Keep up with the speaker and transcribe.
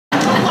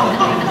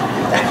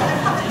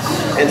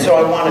And so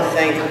I want to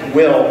thank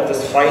Will,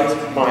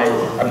 despite my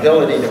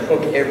ability to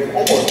hook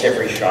almost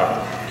every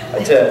shot,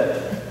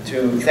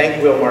 to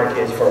thank Will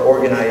Marquez for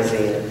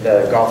organizing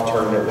the golf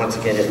tournament. Once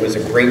again, it was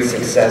a great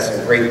success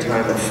and great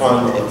time of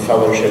fun and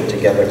fellowship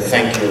together.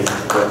 Thank you,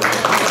 Will.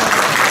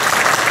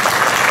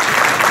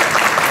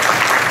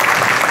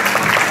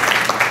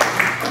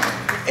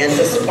 And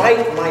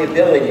despite my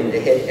ability to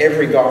hit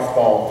every golf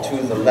ball to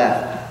the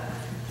left,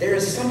 there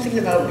is something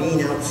about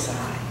being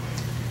outside,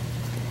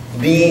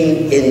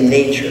 being in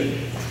nature,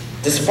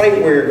 despite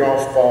where your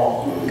golf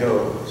ball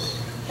goes,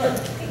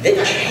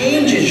 that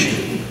changes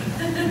you.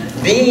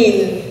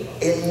 Being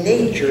in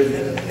nature,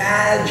 the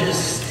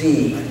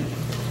majesty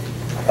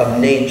of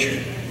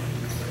nature.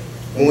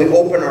 When we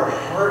open our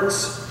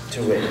hearts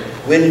to it,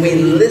 when we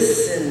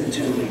listen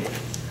to it,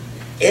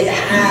 it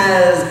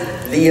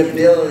has the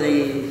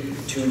ability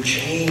to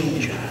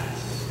change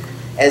us,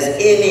 as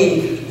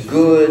any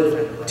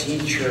good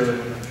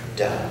teacher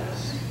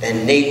does.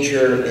 And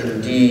nature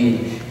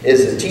indeed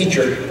is a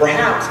teacher.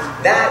 Perhaps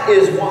that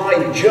is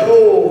why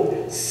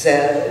Job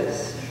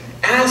says,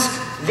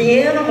 ask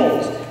the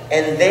animals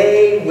and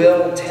they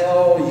will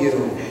tell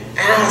you.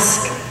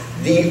 Ask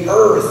the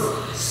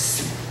earth,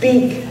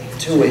 speak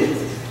to it,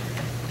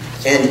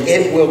 and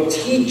it will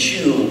teach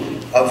you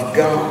of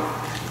God.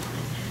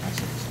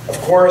 Of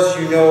course,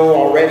 you know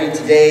already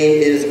today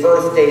is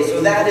Earth Day,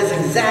 so that is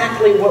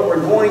exactly what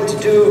we're going to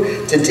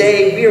do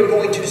today. We are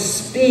going to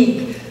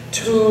speak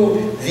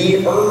to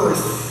the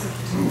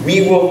earth.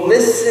 We will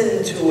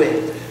listen to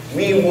it.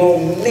 We will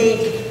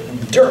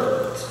make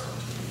dirt.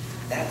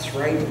 That's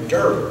right,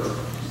 dirt.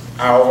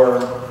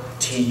 Our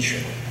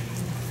teacher.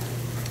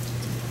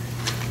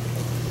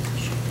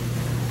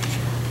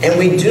 And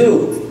we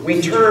do.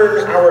 We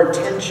turn our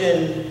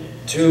attention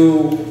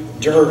to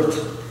dirt.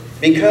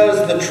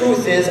 Because the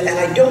truth is, and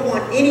I don't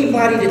want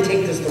anybody to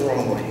take this the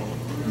wrong way,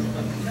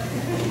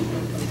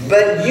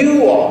 but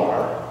you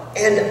are,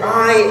 and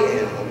I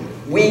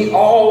am, we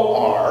all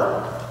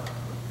are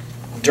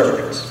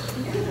dirt.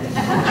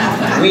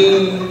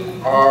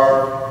 We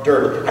are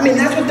dirt. I mean,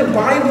 that's what the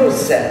Bible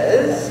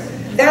says.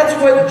 That's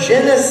what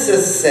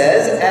Genesis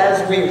says,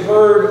 as we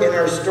heard in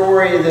our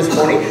story this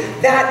morning.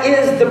 That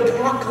is the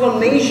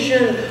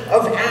proclamation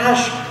of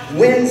Ash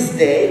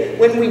Wednesday,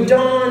 when we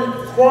don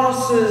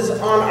crosses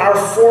on our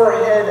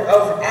forehead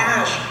of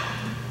ash.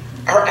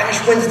 Our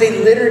Ash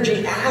Wednesday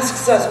liturgy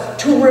asks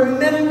us to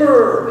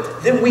remember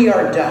that we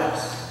are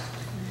dust,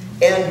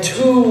 and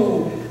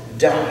to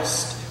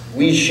dust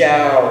we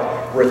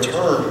shall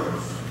return.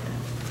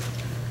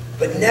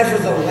 But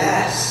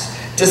nevertheless,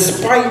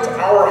 despite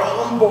our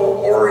humble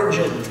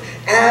origins,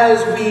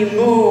 as we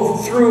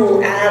move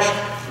through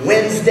Ash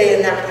Wednesday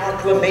and that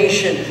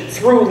proclamation,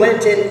 through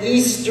Lent and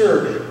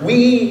Easter,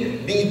 we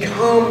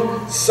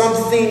become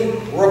something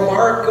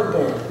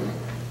remarkable.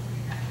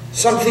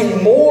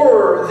 Something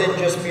more than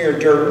just mere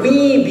dirt.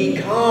 We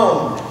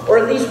become, or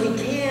at least we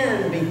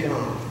can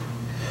become,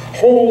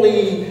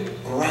 holy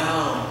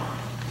ground.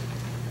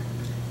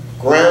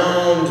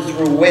 Ground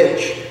through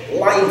which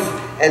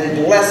life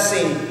and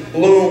blessing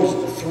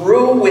blooms,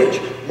 through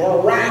which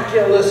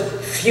miraculous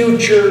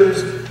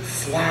futures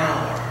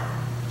flower.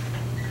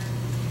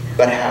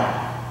 But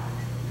how?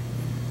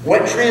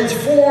 What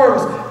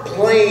transforms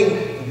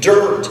plain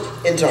dirt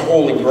into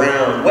holy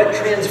ground? What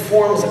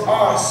transforms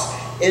us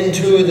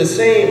into the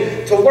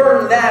same? To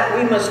learn that,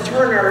 we must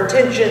turn our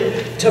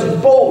attention to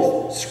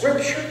both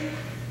Scripture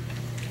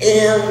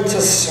and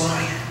to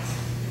science.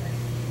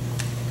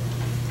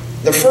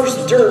 The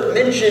first dirt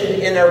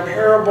mentioned in our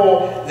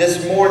parable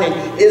this morning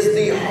is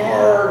the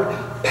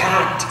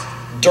hard-packed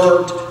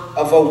dirt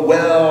of a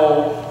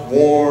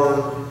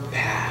well-worn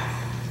path.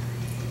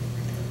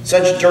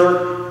 Such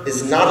dirt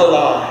is not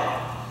alive.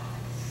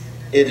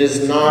 It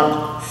is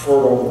not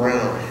fertile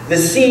ground. The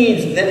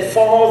seeds that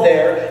fall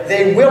there,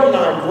 they will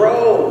not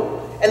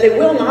grow. And they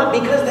will not,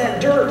 because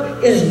that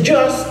dirt is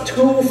just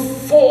too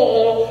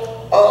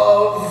full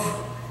of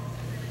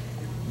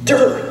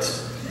dirt.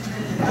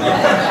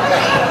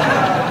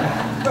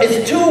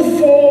 It's too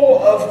full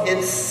of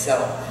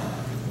itself.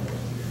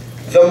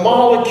 The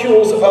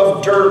molecules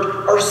of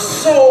dirt are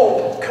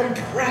so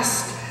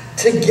compressed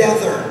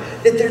together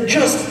that there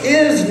just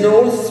is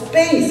no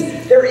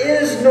space. There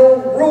is no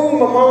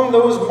room among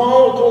those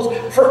molecules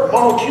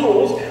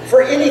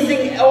for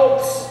anything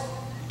else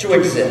to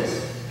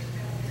exist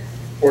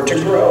or to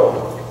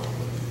grow.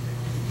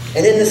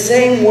 And in the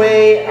same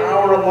way,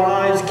 our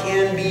lives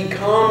can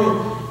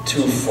become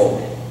too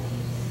full.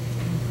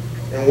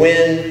 And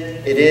when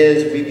it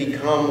is, we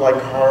become like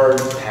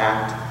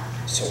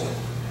hard-packed soil.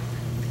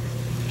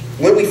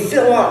 When we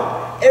fill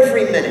up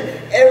every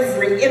minute,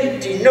 every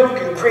empty nook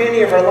and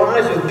cranny of our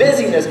lives with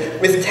busyness,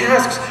 with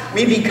tasks,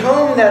 we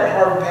become that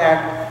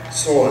hard-packed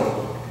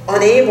soil,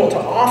 unable to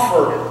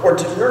offer or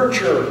to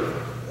nurture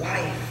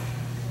life.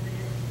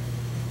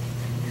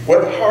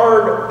 What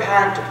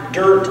hard-packed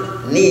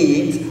dirt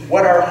needs,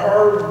 what our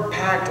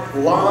hard-packed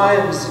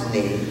lives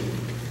need,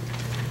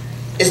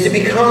 is to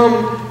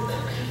become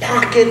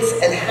pockets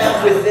and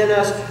have within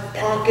us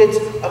pockets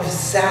of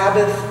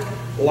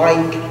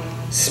Sabbath-like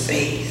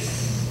space.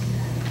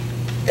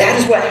 That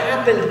is what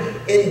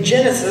happened in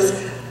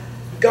Genesis.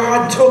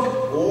 God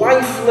took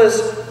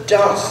lifeless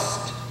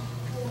dust.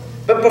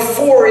 But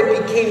before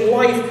it became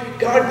life,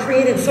 God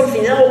created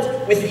something else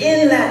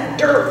within that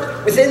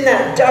dirt, within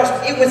that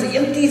dust. It was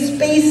empty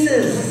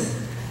spaces.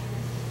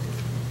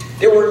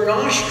 There were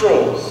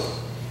nostrils.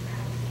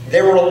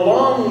 There were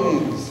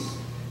lungs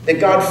that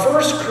God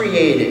first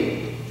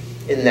created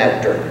in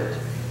that dirt.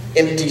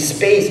 Empty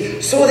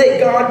space, so that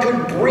God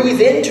could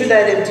breathe into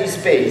that empty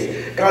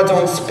space God's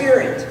own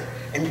spirit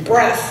and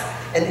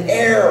breath and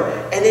air.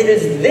 And it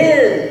is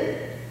then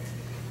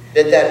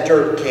that that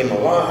dirt came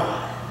alive.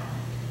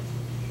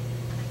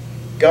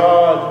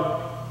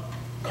 God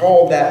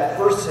called that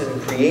person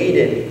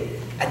created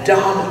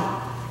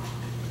Adama.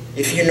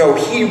 If you know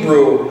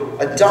Hebrew,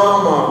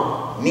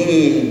 Adama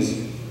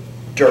means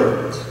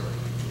dirt,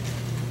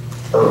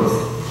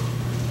 earth.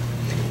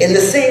 In the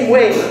same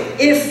way,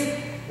 if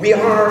we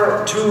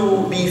are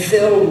to be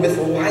filled with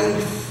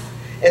life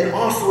and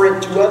offer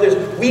it to others,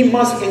 we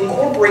must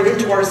incorporate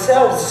into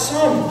ourselves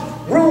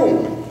some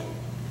room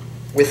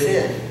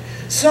within,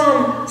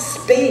 some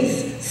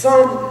space,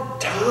 some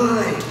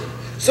time,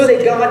 so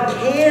that God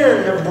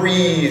can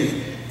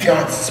breathe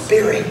God's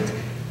Spirit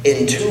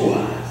into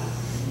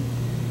us.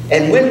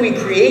 And when we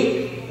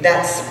create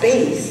that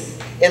space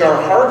in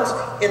our hearts,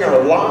 in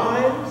our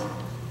lives,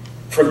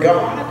 for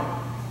God,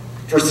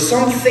 for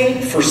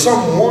something, for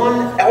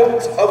someone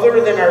else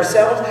other than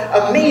ourselves,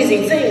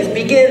 amazing things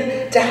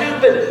begin to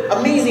happen.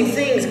 Amazing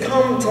things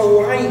come to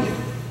life.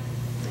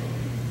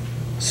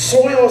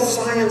 Soil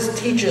science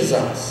teaches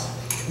us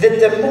that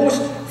the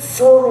most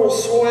fertile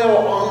soil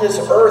on this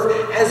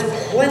earth has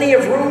plenty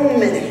of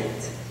room in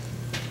it.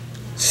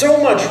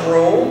 So much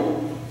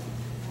room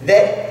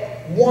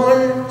that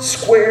 1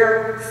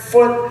 square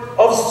foot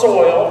of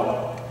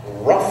soil,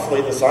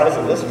 roughly the size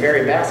of this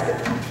very basket,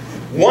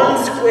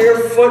 1 square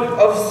foot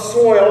of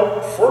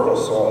soil, fertile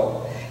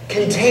soil,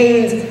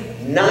 contains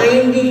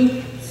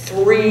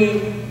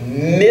 93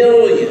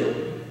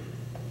 million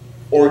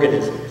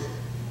organisms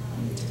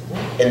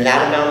in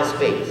that amount of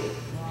space.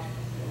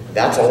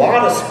 That's a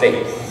lot of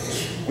space.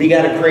 We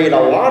got to create a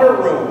lot of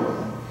room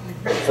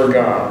for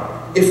God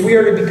if we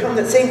are to become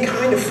that same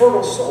kind of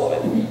fertile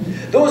soil.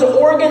 Those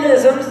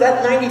organisms,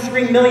 that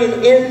 93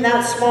 million in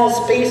that small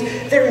space,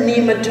 they're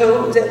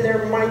nematodes and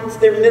they're mites,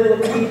 they're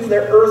millipedes,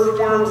 they're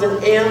earthworms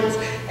and ants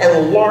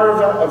and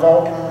larvae of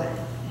all kinds.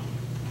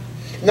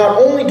 Not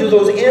only do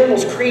those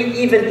animals create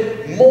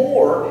even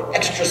more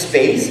extra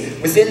space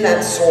within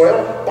that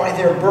soil by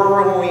their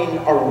burrowing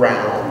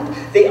around,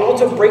 they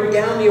also break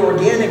down the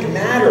organic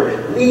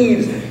matter,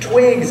 leaves,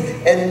 twigs,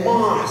 and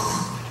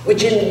moss,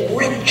 which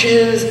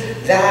enriches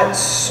that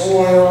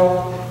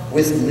soil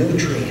with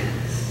nutrients.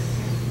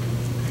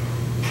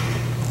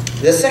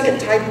 The second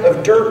type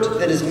of dirt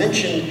that is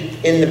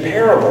mentioned in the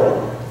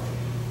parable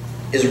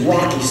is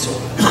rocky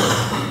soil.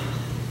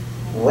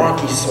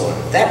 Rocky soil.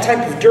 That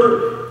type of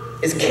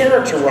dirt is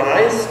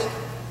characterized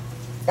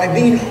by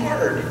being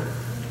hard.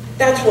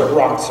 That's what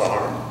rocks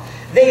are.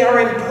 They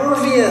are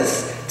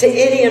impervious to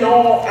any and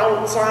all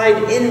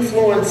outside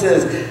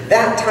influences.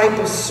 That type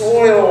of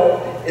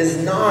soil is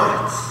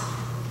not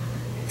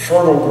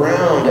fertile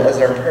ground, as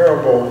our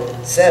parable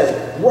says.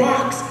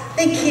 Rocks,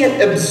 they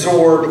can't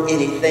absorb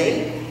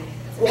anything.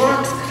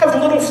 Rocks have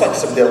little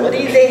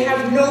flexibility. They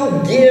have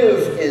no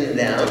give in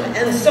them,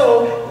 and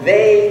so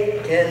they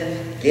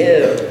can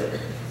give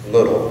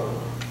little.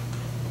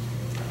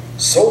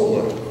 So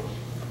little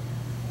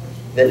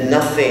that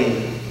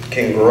nothing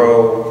can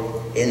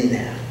grow in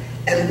them.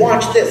 And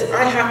watch this.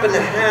 I happen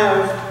to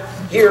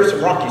have here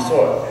some rocky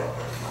soil.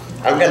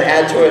 I'm going to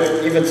add to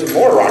it even some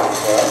more rocky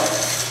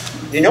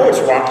soil. You know it's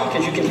rocky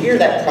because you can hear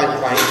that clank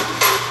clank.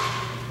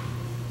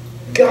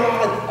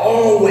 God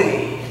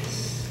always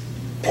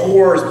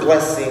pours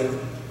blessing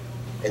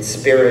and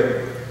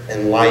spirit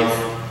and life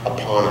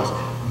upon us.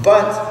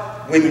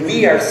 But when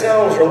we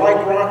ourselves are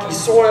like rocky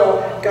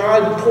soil,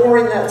 God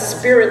pouring that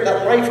spirit,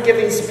 that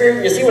life-giving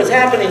spirit, you see what's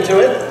happening to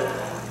it?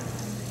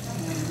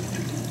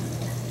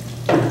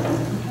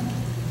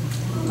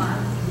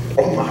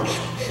 Oh my.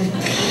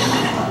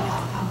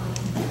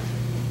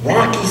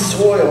 Rocky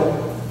soil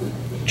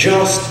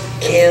just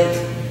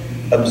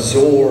can't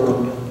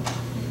absorb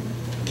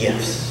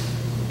gifts.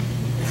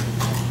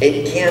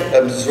 It can't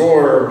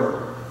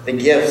absorb the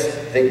gifts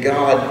that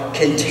God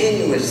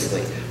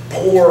continuously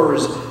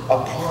pours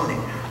upon it.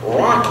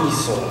 Rocky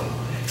soil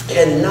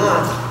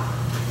cannot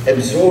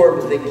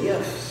absorb the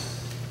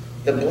gifts,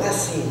 the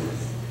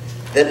blessings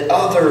that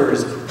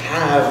others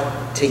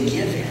have to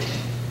give it,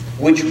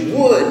 which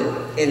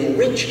would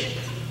enrich it.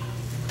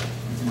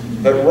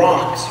 But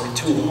rocks are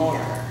too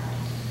hard.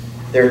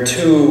 They're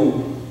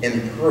too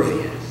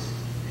impervious.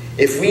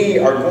 If we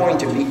are going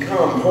to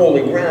become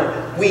holy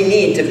ground, we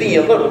need to be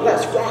a little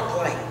less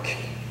rock-like,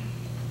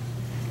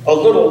 a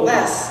little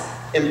less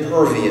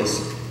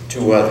impervious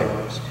to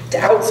others, to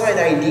outside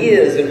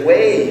ideas and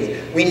ways,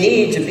 we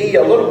need to be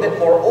a little bit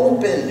more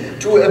open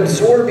to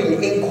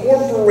absorbing,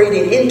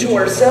 incorporating into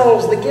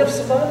ourselves the gifts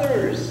of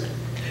others.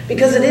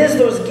 Because it is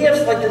those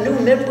gifts, like the new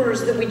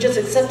members that we just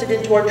accepted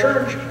into our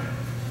church,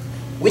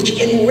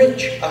 which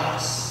enrich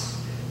us,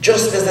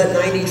 just as that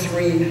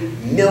 93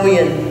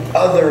 million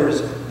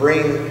others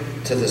bring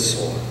to the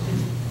soil.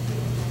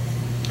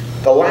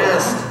 The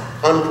last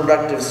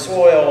unproductive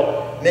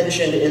soil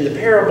mentioned in the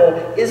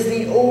parable is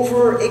the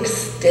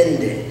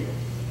overextended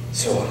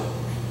soil.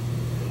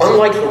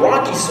 Unlike the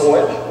rocky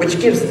soil, which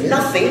gives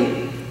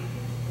nothing,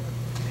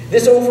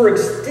 this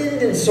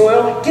overextended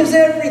soil gives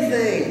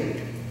everything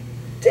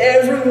to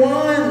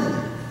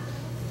everyone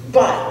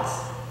but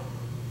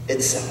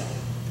itself.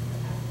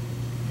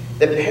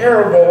 In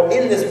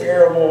this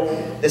parable,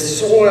 the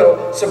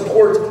soil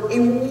supports a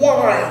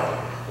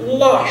wild,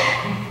 lush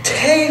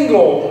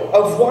tangle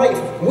of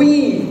life,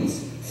 weeds,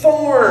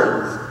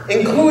 thorns,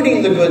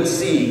 including the good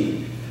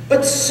seed.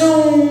 But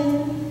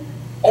soon,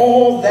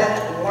 all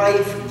that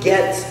life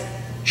gets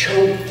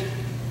choked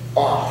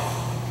off.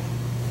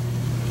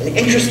 An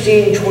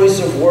interesting choice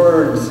of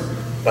words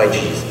by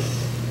Jesus.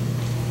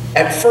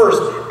 At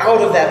first,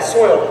 out of that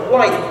soil,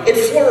 life, it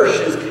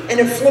flourishes and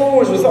it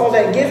flows with all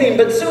that giving,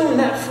 but soon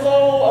that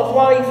flow of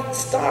life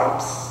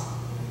stops.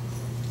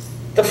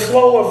 The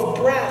flow of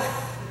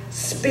breath,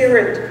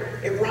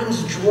 spirit, it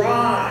runs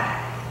dry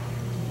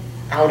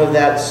out of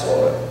that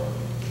soil.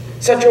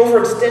 Such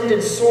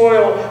overextended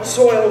soil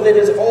that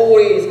is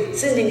always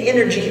sending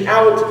energy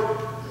out,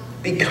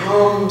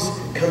 becomes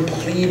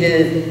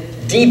depleted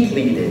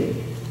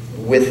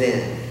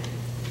within.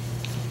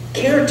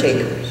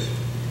 Caretakers,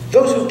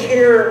 those who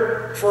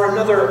care for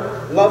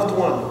another loved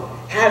one,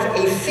 have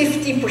a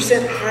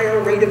 50% higher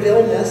rate of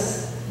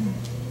illness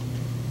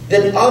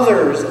than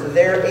others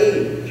their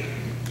age.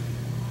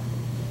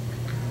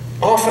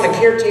 Often a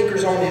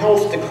caretaker's own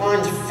health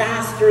declines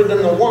faster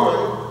than the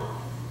one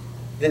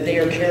that they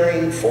are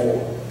caring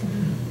for.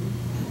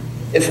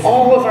 If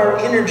all of our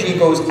energy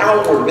goes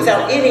outward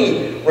without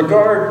any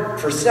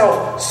regard for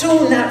self,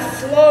 soon that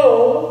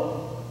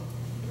flow,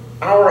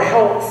 our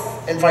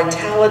health and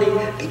vitality,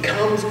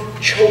 becomes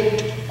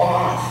choked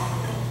off.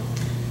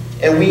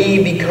 And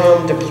we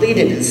become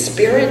depleted in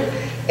spirit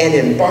and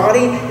in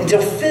body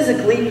until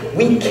physically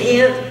we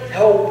can't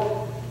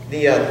help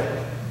the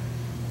other.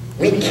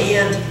 We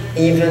can't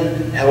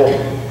even help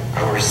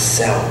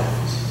ourselves.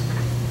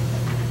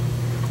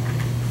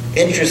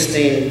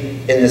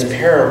 Interesting in this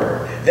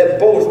parable that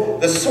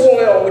both the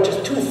soil, which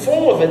is too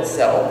full of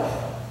itself,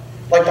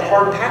 like the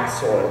hard-packed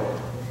soil,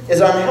 is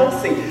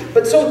unhealthy,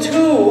 but so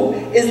too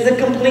is the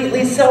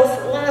completely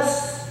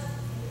selfless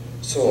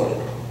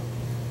soil.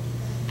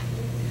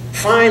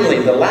 Finally,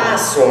 the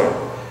last soil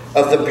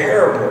of the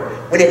parable,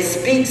 when it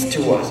speaks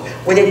to us,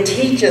 when it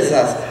teaches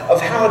us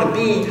of how to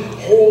be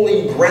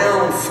holy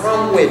ground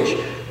from which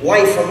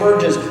life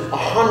emerges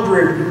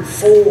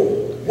 100-fold.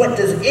 What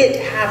does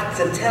it have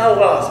to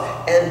tell us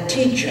and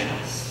teach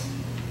us?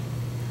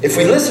 If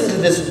we listen to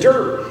this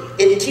dirt,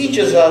 it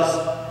teaches us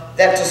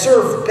that to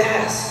serve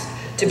best,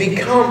 to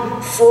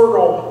become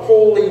fertile,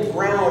 holy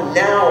ground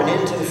now and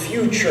into the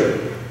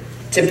future,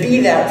 to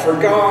be that for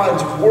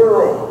God's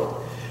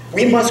world,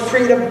 we must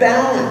create a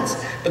balance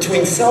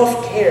between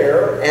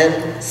self-care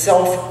and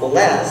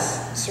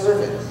selfless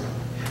service.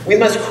 We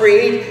must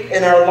create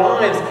in our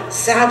lives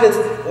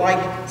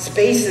Sabbath-like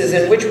spaces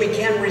in which we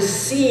can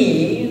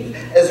receive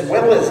as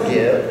well as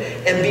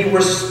give, and be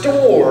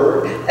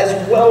restored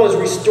as well as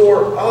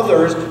restore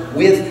others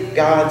with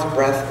God's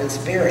breath and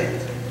spirit.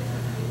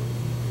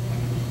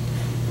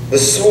 The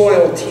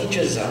soil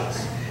teaches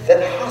us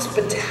that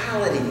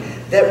hospitality,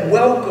 that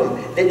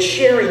welcome, that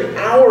sharing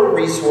our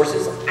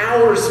resources,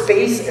 our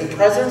space and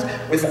presence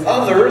with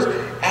others,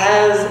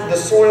 as the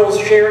soil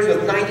shares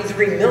with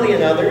 93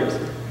 million others,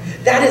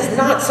 that is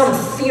not some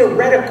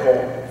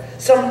theoretical,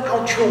 some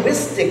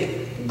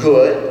altruistic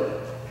good.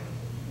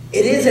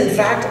 It is, in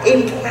fact,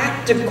 a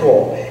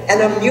practical and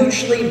a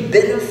mutually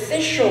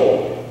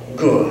beneficial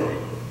good.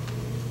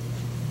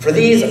 For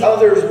these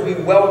others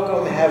we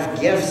welcome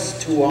have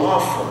gifts to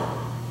offer.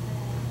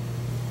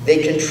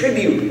 They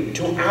contribute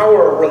to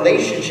our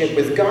relationship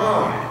with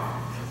God.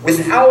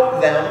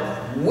 Without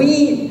them,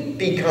 we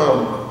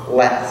become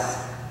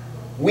less.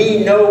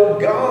 We know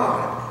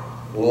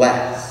God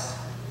less.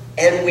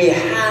 And we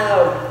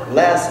have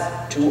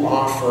less to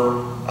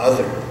offer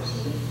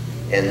others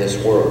in this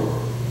world.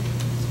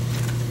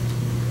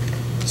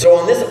 So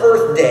on this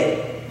Earth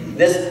Day,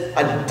 this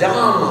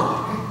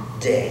Adama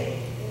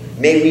Day,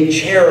 may we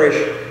cherish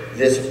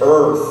this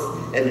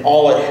earth and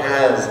all it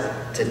has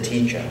to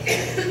teach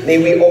us. May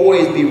we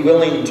always be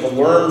willing to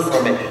learn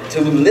from it,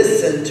 to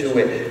listen to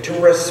it, to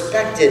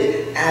respect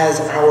it as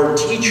our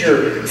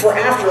teacher. For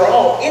after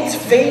all, its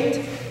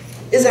fate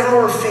is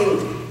our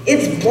fate.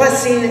 Its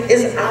blessing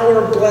is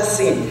our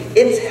blessing.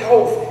 Its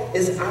health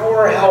is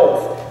our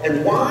health.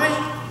 And why?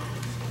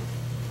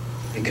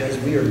 Because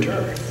we are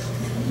dirt.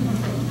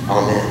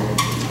 Amen.